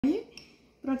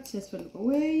ፕራክቲስ ያስፈልጋል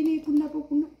ወይኔ ቡና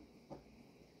በቡና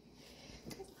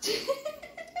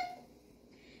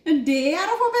እንዴ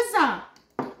አረፈ በዛ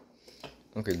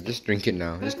Okay, just drink it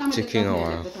now. It's taking a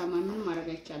while.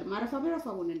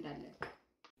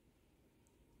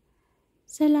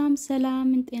 ሰላም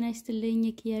እንጤና ይስጥልኝ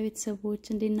የኪያ ቤተሰቦች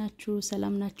እንዴት ናችሁ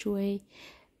ሰላም ናችሁ ወይ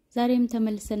ዛሬም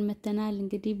ተመልሰን መተናል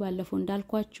እንግዲህ ባለፈው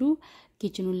እንዳልኳችሁ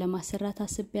ኪችኑን ለማሰራት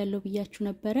አስቤያለሁ ብያችሁ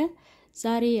ነበር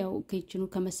ዛሬ ያው ኪችኑ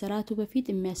ከመሰራቱ በፊት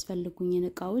የሚያስፈልጉኝ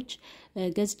እቃዎች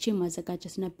ገዝቼ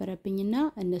ማዘጋጀት ነበረብኝና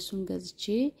እነሱን ገዝቼ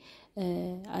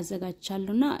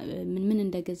አዘጋጅቻለሁና ምን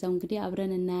እንደገዛው እንግዲህ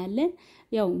አብረን እናያለን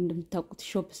ያው እንደምታውቁት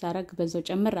ሾፕ ሳረግ በዛው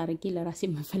ጨመር አድርጌ ለራሴ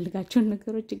የምፈልጋቸው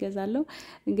ነገሮች ገዛለሁ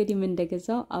እንግዲህ ምን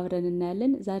እንደገዛው አብረን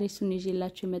እናያለን ዛሬ እሱን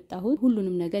ይዤላችሁ የመጣሁት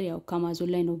ሁሉንም ነገር ያው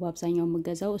ከአማዞን ላይ ነው በአብዛኛው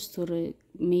የምገዛው ስቶር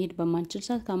መሄድ በማንችል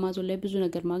ሰዓት ከአማዞን ላይ ብዙ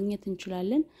ነገር ማግኘት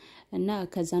እንችላለን እና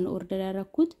ከዛን ኦርደር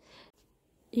ያደረኩት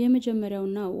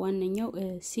የመጀመሪያውና ዋነኛው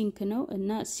ሲንክ ነው እና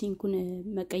ሲንኩን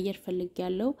መቀየር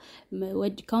ፈልጌያለሁ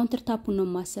ካውንተር ታፑን ነው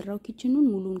ማሰራው ኪችኑን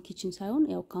ሙሉን ኪችን ሳይሆን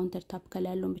ያው ካውንተር ታፕ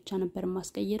ከላይ ያለውን ብቻ ነበር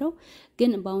ማስቀየረው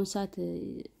ግን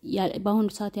በአሁን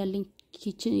ሰዓት ያለኝ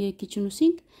የኪችኑ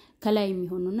ሲንክ ከላይ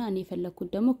የሚሆነውና እኔ ፈለኩት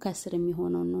ደግሞ ከስር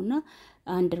የሚሆነው ነውና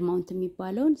አንደር ማውንት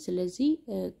የሚባለውን ስለዚህ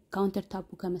ካውንተር ታፑ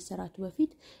ከመሰራቱ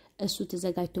በፊት እሱ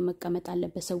ተዘጋጅቶ መቀመጥ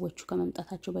አለበት ሰዎቹ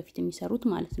ከመምጣታቸው በፊት የሚሰሩት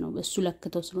ማለት ነው እሱ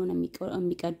ለክተው ስለሆነ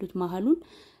የሚቀዱት መሐሉን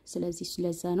ስለዚህ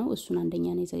ስለዛ ነው እሱን አንደኛ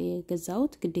ነው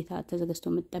የገዛሁት ግዴታ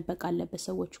ተዘጋጅቶ መጠበቅ አለበት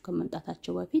ሰዎቹ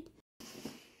ከመምጣታቸው በፊት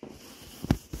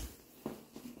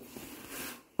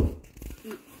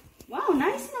ዋው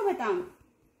ናይስ ነው በጣም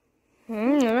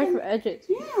I like the edges.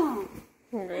 Yeah.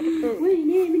 ወይኔ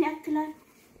ምን ያክላል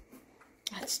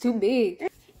That's too big.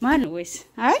 ማን ወይስ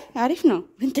አይ አሪፍ ነው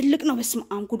ግን ትልቅ ነው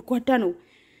በስማም ጉድጓዳ ነው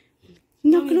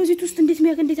እና ክሎዚት ውስጥ እንዴት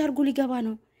አድርጎ ሊገባ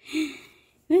ነው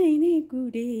ወይኔ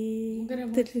ጉዴ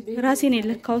ራሴን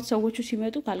ለካውት ሰዎቹ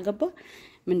ሲመጡ ካልገባ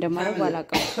ምን እንደማረግ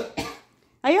አላውቅም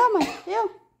አያማ ያው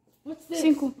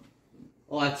ሲንኩ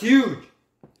Oh, it's huge.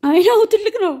 አይ ነው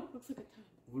ትልቅ ነው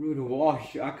What do we wash?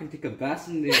 I can take a bath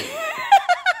in there.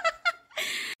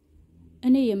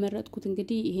 እኔ የመረጥኩት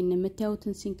እንግዲህ ይሄን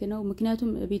የምታዩትን ሲንክ ነው ምክንያቱም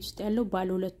ቤት ውስጥ ያለው ባለ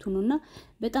ሁለቱ ነውና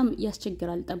በጣም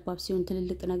ያስቸግራል ጠባብ ሲሆን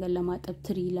ትልልቅ ነገር ለማጠብ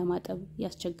ትሪ ለማጠብ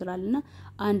ያስቸግራልና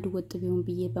አንድ ወጥ ቢሆን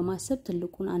ብዬ በማሰብ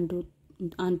ትልቁን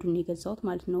አንዱን የገዛሁት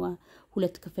ማለት ነው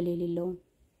ሁለት ክፍል የሌለው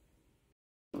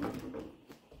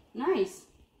ናይስ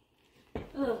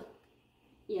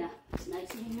ያ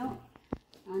ናይስ ነው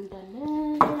አንዳለ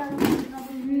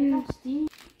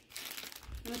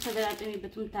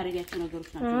ተደራጨሚበቱም ታረጋቸው ነገሮች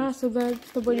ናቸው so that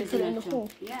the body fit in the hole.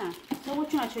 Yeah. ሰዎቹ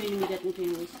ናቸው የሚገጥሙት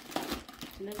ነው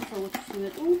ስለዚህ ሰዎቹ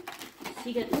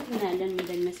ሲገጥሙት ምን ያለን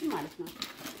እንደሚመስል ማለት ነው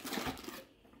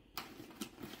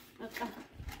በቃ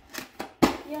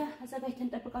ያ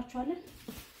አዘጋጅተን ተጠብቃቸዋለን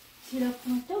ሲለኩ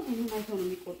መተው ግን አይተው ነው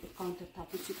የሚቆርጡት ካውንተር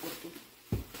ታፑ ሲቆርጡ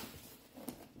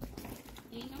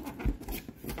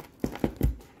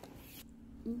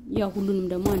ያ ሁሉንም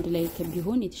ደግሞ አንድ ላይ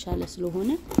ከቢሆን የተሻለ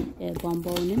ስለሆነ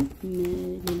ቧንቧውንም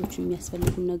ሌሎች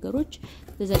የሚያስፈልጉ ነገሮች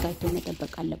ተዘጋጅተው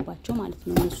መጠበቅ አለባቸው ማለት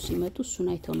ነው እነሱ ሲመጡ እሱን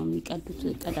አይተው ነው የሚቀዱት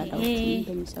ቀዳዳዎች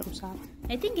እንደሚሰሩ ሰዓት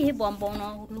I think ይሄ ቧንቧው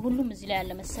ነው ሁሉም እዚህ ላይ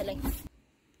ያለ መሰለኝ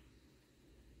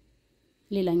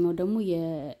ሌላኛው ደግሞ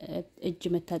የእጅ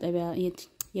መታጠቢያ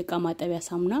የቃ ማጠቢያ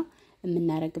ሳሙና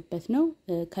የምናረግበት ነው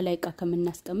ከላይ ቃ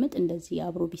ከመናስቀምጥ እንደዚህ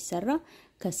አብሮ ቢሰራ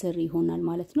ከስር ይሆናል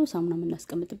ማለት ነው ሳሙና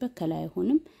የምናስቀምጥበት ከላይ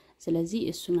አይሆንም ስለዚህ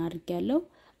እሱን አድርጌያለሁ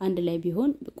አንድ ላይ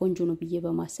ቢሆን ቆንጆ ነው ብዬ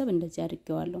በማሰብ እንደዚህ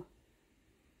አድርጌዋለሁ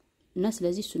እና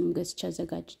ስለዚህ እሱንም ገዝቼ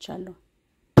አዘጋጅቻለሁ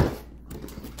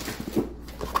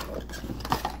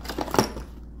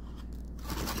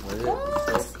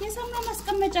የሳሙና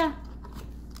ማስቀመጫ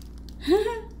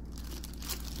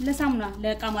ለሳሙና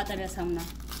ለቃ ማጠቢያ ሳሙና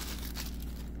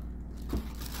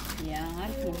ያ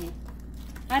አሪፍ ነው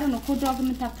አረ ነው ኮዳው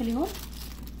ግን ታክል ይሆን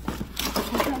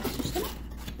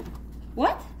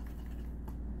what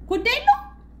ኩዳይ ነው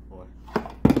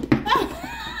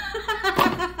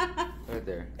Right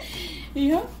there.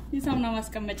 ይሄው የሳሙና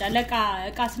ማስቀመጫ ለቃ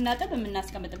ስናጠብ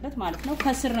የምናስቀምጥበት ማለት ነው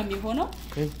ከስር ነው የሚሆነው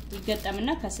ይገጠምና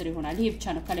ከስር ይሆናል ይሄ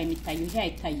ብቻ ነው ከላይ የሚታየው ይሄ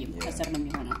አይታይም ከስር ነው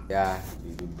የሚሆነው Yeah,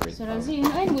 you do break. ስለዚህ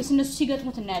ወይስ እነሱ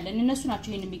ሲገጥሙት እናያለን እነሱ ናቸው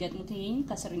ይሄን የሚገጥሙት ይሄን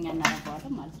ከስርኛ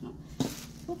እናደርጋለን ማለት ነው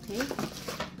ኦኬ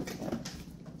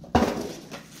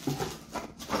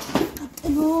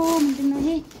ቀጥሎ ምንድነው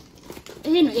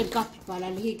ይሄ ነው ኤርጋፕ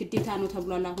ይባላል ይሄ ግዴታ ነው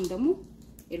ተብሏል አሁን ደግሞ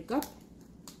ኤርጋፕ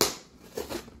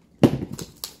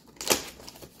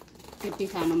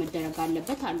ግዴታ ነው መደረግ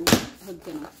አለበት አሉ ህግ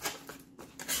ነው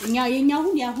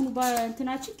የኛውን ያሁን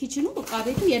በእንትናችን ኪችኑ ዕቃ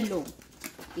ቤቱ የለውም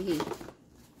ይሄ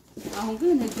አሁን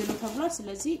ግን ህግ ነው ተብሏል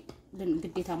ስለዚህ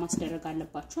ግዴታ ማስደረግ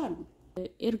አለባችሁ አሉ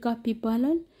ኤርጋፕ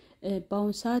ይባላል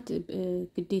ባውን ሰዓት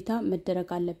ግዴታ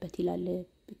መደረግ አለበት ይላል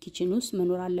ኪችን ውስጥ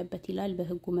መኖር አለበት ይላል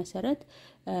በህጉ መሰረት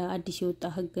አዲስ የወጣ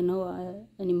ህግ ነው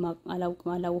እኔም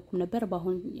አላውቅም ነበር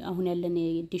አሁን ያለን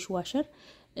ዲሽ ዋሸር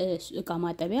እቃ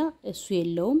ማጠቢያ እሱ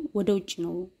የለውም ወደ ውጭ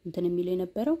ነው እንትን የሚለው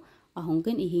የነበረው አሁን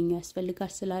ግን ይሄኛው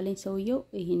ያስፈልጋል ስላለኝ ሰውየው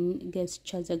ይሄን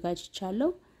ገዝቻ ዘጋጅቻለሁ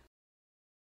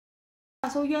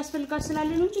ሰውየው ያስፈልጋል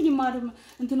ስላለኝ ነው እንጂ ሊማሩም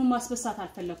እንትኑ ማስበሳት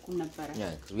አልፈለኩም ነበር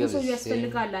ሰውየው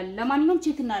ያስፈልጋል ለማንኛውም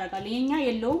ቼክ እናደርጋለን የኛ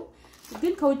የለውም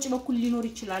ግን ከውጭ በኩል ሊኖር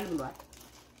ይችላል ብሏል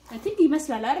እንትን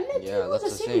ይመስላል አይደል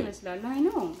ተሰይ ይመስላል አይ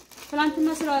ነው ፍላንትና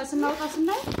ስናውጣ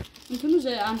ስናይ እንትኑ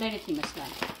አንድ አይነት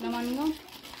ይመስላል ለማንኛውም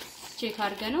ቼክ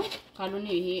አድርገነው ካልሆነ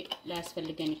ይሄ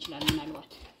ላያስፈልገን ይችላል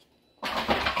ምናልባት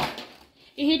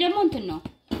ይሄ ደግሞ እንትን ነው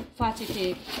ፋሲት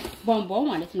ቦምቦው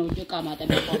ማለት ነው እቃ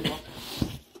ማጠቢያ ቦምቦ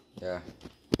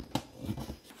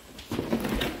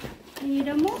ይሄ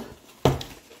ደግሞ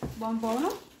ቦምቦው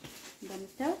ነው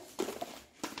እንደምታዩ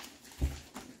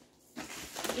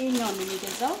ይሄኛው ነው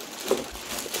የሚገዛው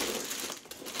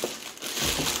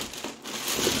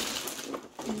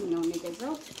ይሄኛው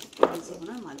የሚገዛው እዚህ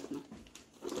ሆነ ማለት ነው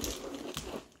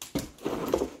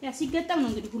ያ ሲገጠም ነው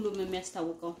እንግዲህ ሁሉም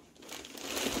የሚያስታውቀው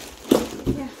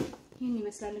ያ ይሄን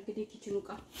ይመስላል እንግዲህ ኪችኑ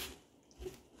ቃ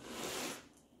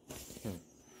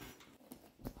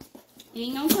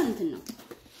ይሄኛው እንትን ነው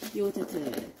የወተት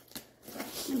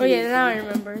Oh yeah, now I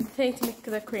remember. Take to make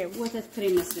the cream. ወተት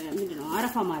ክሬም ምንድነው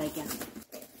አረፋ ማረጊያ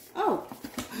Oh.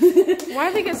 Why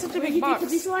did they get such a big box?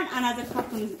 This one another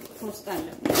carton postal.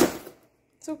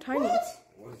 So tiny.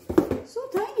 So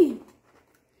tiny.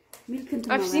 Milk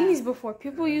and I've seen these before.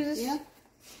 People use this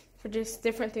for just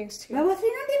different things too. What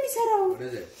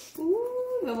is it?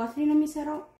 Ooh, what is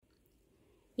it?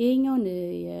 ይሄኛውን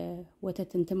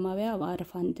የወተት እንትማቢያ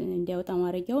አረፋ እንዲያወጣ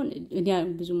ማረጊያውን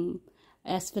ብዙም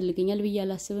ያስፈልገኛል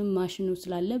በያላስብም ማሽኑ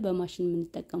ስላለ በማሽን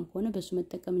ምንጠቀም ከሆነ በሱ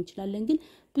መጠቀም እንችላለን ግን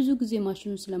ብዙ ጊዜ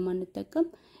ማሽኑ ስለማንጠቀም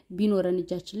ቢኖረን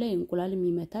እጃችን ላይ እንቁላልም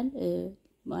ይመታል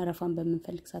አረፋን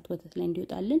በመንፈልግ ሰዓት ወተት ላይ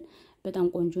እንዲወጣልን በጣም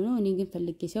ቆንጆ ነው እኔ ግን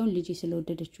ፈልጌ ሳይሆን ልጅ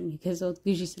ስለወደደችው ነው ከዛው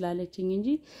ግዢ ስላለችኝ እንጂ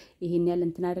ይሄን ያለ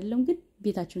እንትን አይደለም ግን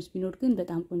ቤታችን ውስጥ ቢኖር ግን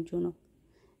በጣም ቆንጆ ነው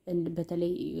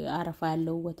በተለይ አረፋ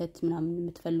ያለው ወተት ምናምን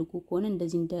የምትፈልጉ ከሆነ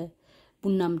እንደዚህ እንደ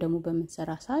ቡናም ደግሞ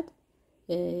በመንሰራ ሰዓት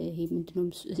ይሄ ምንድነው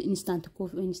ኢንስታንት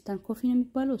ኮፊ ነው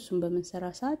የሚባለው እሱን በመንሰራ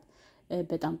ሰዓት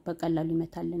በጣም በቀላሉ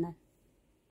ይመታልናል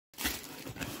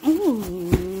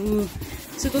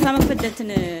ስጦታ መክፈት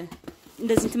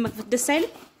እንደዚህ እንትን መክፈት ደስ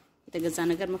አይልም የተገዛ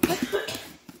ነገር መክፈት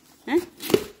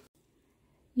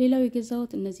ሌላው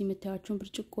የገዛውት እነዚህ መታያቸውን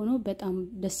ብርጭቆ ነው በጣም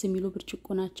ደስ የሚሉ ብርጭቆ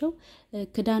ናቸው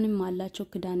ክዳንም አላቸው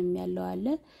ክዳንም ያለው አለ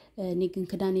እኔ ግን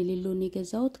ክዳን የሌለው ነው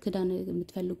የገዛውት ክዳን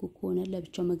የምትፈልጉ ከሆነ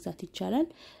ለብቻው መግዛት ይቻላል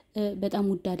በጣም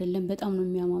ውድ አይደለም በጣም ነው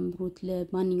የሚያማምሩት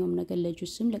ለማንኛውም ነገር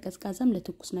ለጁስም ለቀዝቃዛም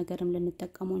ለትኩስ ነገርም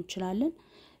ልንጠቀመው እንችላለን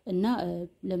እና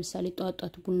ለምሳሌ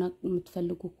ጧጧት ቡና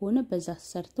የምትፈልጉ ከሆነ በዛ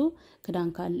ሰርቶ ክዳን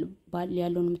ካል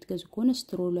ያለውን የምትገዙ ከሆነ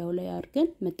ስትሮ ላይ አድርገን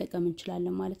መጠቀም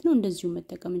እንችላለን ማለት ነው እንደዚሁ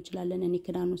መጠቀም እንችላለን እኔ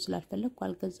ክዳኑ ስላልፈለኩ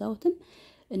አልገዛውትም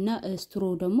እና ስትሮ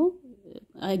ደግሞ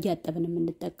አያጠብን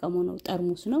የምንጠቀመው ነው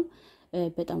ጠርሙስ ነው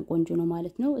በጣም ቆንጆ ነው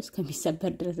ማለት ነው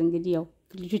እስከሚሰበር ድረስ እንግዲህ ያው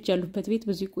ልጆች ያሉበት ቤት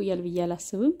ብዙ ይቆያል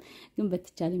በያላስብም ግን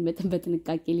በተቻለኝ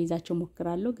በጥንቃቄ ሊይዛቸው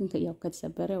ሞክራለሁ ግን ያው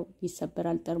ከተሰበረ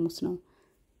ይሰበራል ጠርሙስ ነው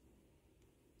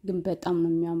ግን በጣም ነው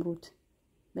የሚያምሩት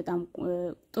በጣም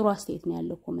ጥሩ አስተያየት ነው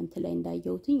ያለው ኮሜንት ላይ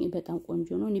እንዳየሁትኝ በጣም ቆንጆ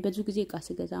ነው እኔ ብዙ ጊዜ ቃስ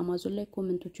ገዛ አማዞን ላይ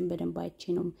ኮሜንቶችን በደንብ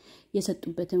አይቼ ነው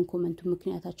የሰጡበትን ኮሜንቱ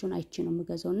ምክንያታቸውን አይቼ ነው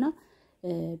የምገዛውና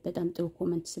በጣም ጥሩ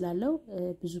ኮሜንት ስላለው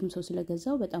ብዙም ሰው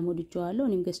ስለገዛው በጣም ወድጄዋለሁ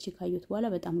እኔም ገዝቼ ካየሁት በኋላ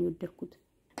በጣም ነው የወደድኩት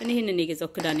እኔ ይሄንን የገዛው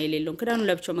ክዳን የሌለው ክዳኑን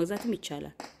ለብቻው መግዛትም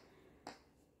ይቻላል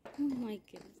ኦ ማይ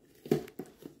ጋድ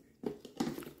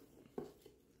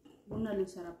ቡና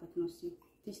ልንሰራበት ነው እሱ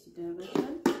ቴስት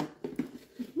ይደረጋል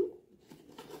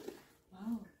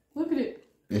ዋው look at it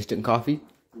Instant coffee?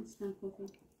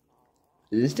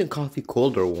 Instant coffee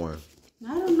cold or warm?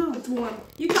 I don't know it's warm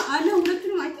you can I know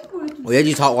I think We had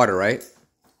to use hot water, right?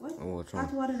 What? Oh, what's wrong?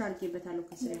 hot water አድርጌበታለሁ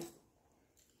ከስራ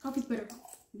coffee better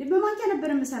በማንኪያ ነበር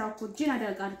የምሰራው እኮ ጄና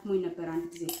አድርጎኝ ነበር አንድ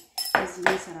ጊዜ እዚህ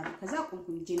ላይ ሰራለሁ ከዛ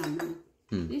ቆንኩኝ ጄና ነው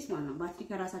this one ነው ባትሪ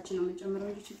ከራሳችን ነው የምንጨምረው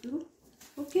እንጂ ችግሩ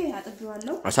ኦኬ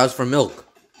አጥብዋለሁ Our sauce for milk.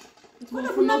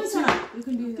 ቡና ምሰራ you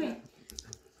can do that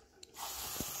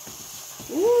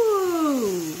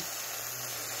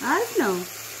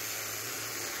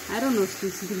I don't know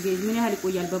ምን ያህል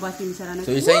ይቆያል በባትሪ ምሰራ ነገር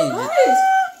So you're saying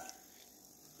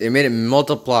it made it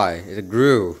multiply. It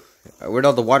grew. Where'd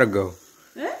all the water go?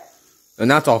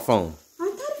 And that's all foam.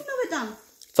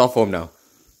 It's all foam now.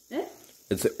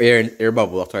 It's air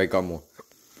bubble. That's why I got more.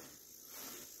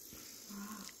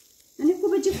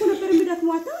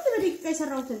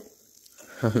 የሰራሁትን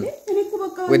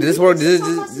Wait, does this work? Does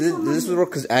this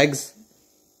work as eggs?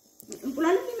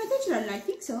 እንቁላልም ሊመጣ ይችላል። I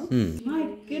think so. My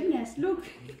goodness, look.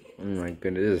 Oh my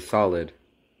goodness, this is solid.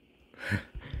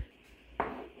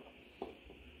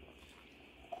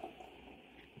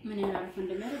 ምን ያላረፈ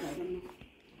እንደሚያደርግ አይደለም።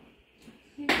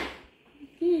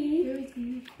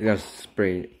 You gotta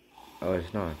spray. Oh,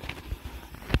 it's not.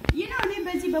 እኔ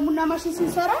በዚህ በቡና ማሽን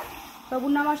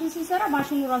ስንሰራ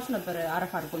ማሽኑ ራሱ ነበር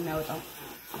አረፍ አድርጎ የሚያወጣው።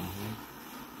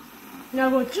 Now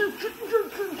go.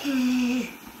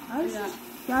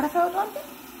 ያረፈ ያወጣል።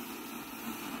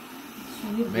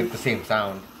 Make the same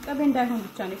sound. ቀቤ እንዳይሆን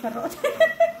ብቻ ነው የፈራሁት።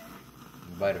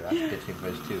 Butter, that's good for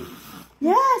us too.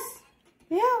 Yes.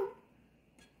 Yeah.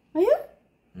 Are you?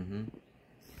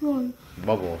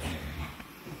 Bubbles.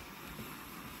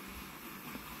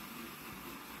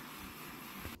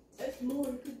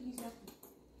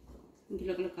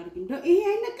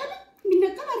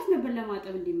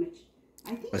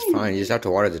 That's fine. You just have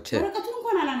to water the tip.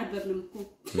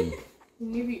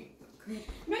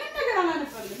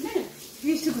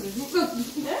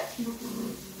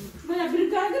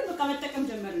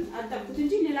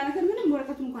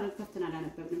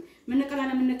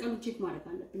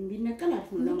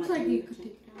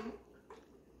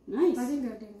 Nice.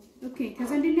 Okay,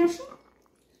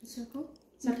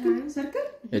 circle?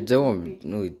 It don't.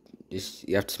 No,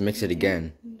 you have to mix it again.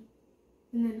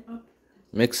 And then up.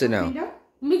 Mix it now.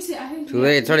 Mix it. I think. Too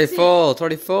late. It's already full. It's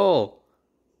already full.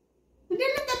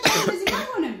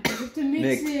 To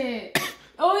mix it.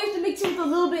 Oh, you have to mix it with a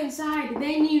little bit inside.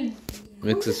 Then you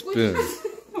Mix a spoon.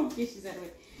 Okay, she's that way.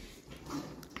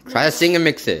 Try to sing and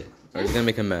mix it, or it's gonna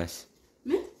make a mess.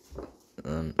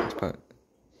 It's quite.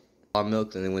 Hot milk,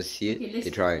 and then when they see it,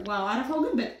 they try it. Wow, አረፋው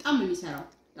ግን በጣም ነው የሚሰራው።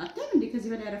 አጣም እንደ ከዚህ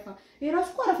በላይ አረፋ የራሱ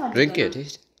እኮ አረፋ አለ። Drink it,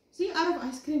 taste. See, አረፋ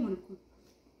አይስክሪም ነው እኮ።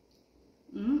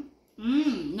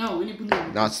 No, እኔ ቡና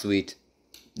ነው። Not sweet.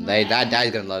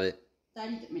 Dad's gonna love it.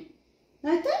 Daddy me.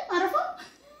 Like አረፋ?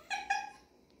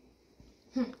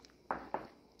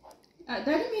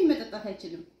 Daddy ምን መጠጣት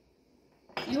አይችልም።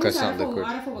 Because it's not liquid.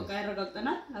 አረፋው በቃ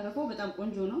ያረጋግጠናል። አረፋው በጣም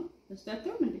ቆንጆ ነው።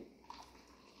 እስታችሁ እንዴ?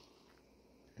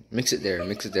 Mix it there.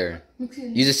 Mix it there.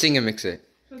 Use a sing and mix it.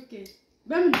 Okay.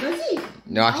 በምን በዚህ?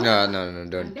 No,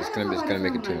 don't. It's gonna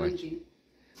make it too much.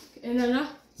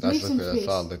 That's liquid. That's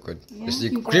all liquid. It's the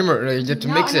creamer. You have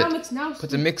to mix it. Put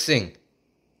the mixing.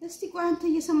 እስቲ ቆይ አንተ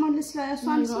እየሰማለህ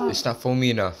ስለሷን ሰው It's not foamy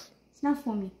enough. It's not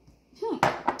for me.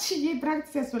 ይሄ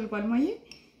ፕራክቲስ ያስፈልጋል ማየ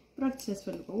ፕራክቲስ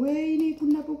ያስፈልጋል። ወይኔ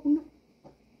ቡና በቡና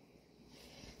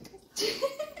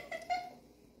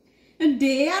እንዴ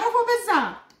አረፋው በዛ።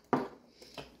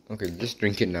 Okay, just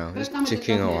drink it now. Just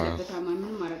taking a while.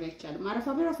 ምንም ማድረግ አይቻልም። አረፋ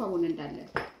በረፋ ሆነ እንዳለ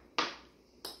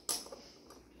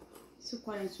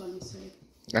ስኳር ያንሷል መሰለኝ።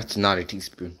 That's not a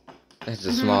teaspoon. That's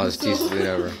the smallest teaspoon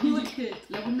ever.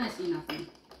 ለቡና ሲናፍ ነው።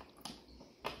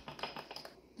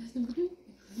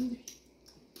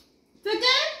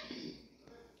 ፍቅር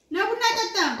ለቡና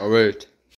ጠጣ። Oh wait.